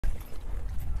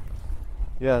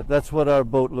Yeah, that's what our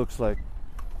boat looks like.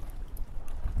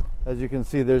 As you can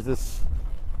see, there's this.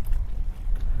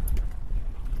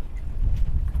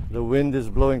 The wind is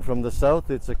blowing from the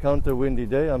south. It's a counter-windy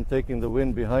day. I'm taking the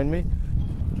wind behind me.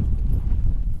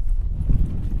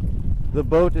 The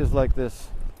boat is like this.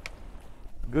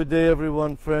 Good day,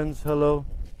 everyone, friends. Hello.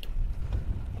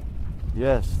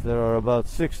 Yes, there are about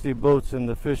 60 boats in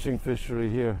the fishing fishery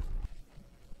here.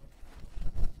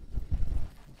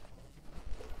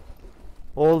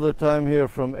 All the time here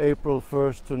from April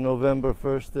 1st to November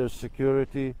 1st, there's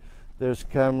security, there's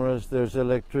cameras, there's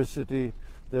electricity,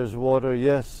 there's water.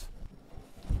 Yes.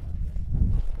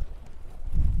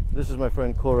 This is my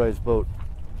friend Koray's boat.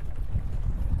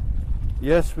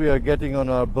 Yes, we are getting on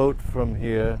our boat from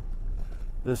here.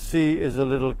 The sea is a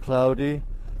little cloudy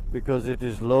because it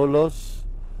is Lolos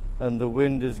and the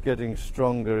wind is getting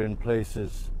stronger in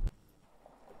places.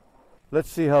 Let's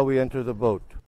see how we enter the boat.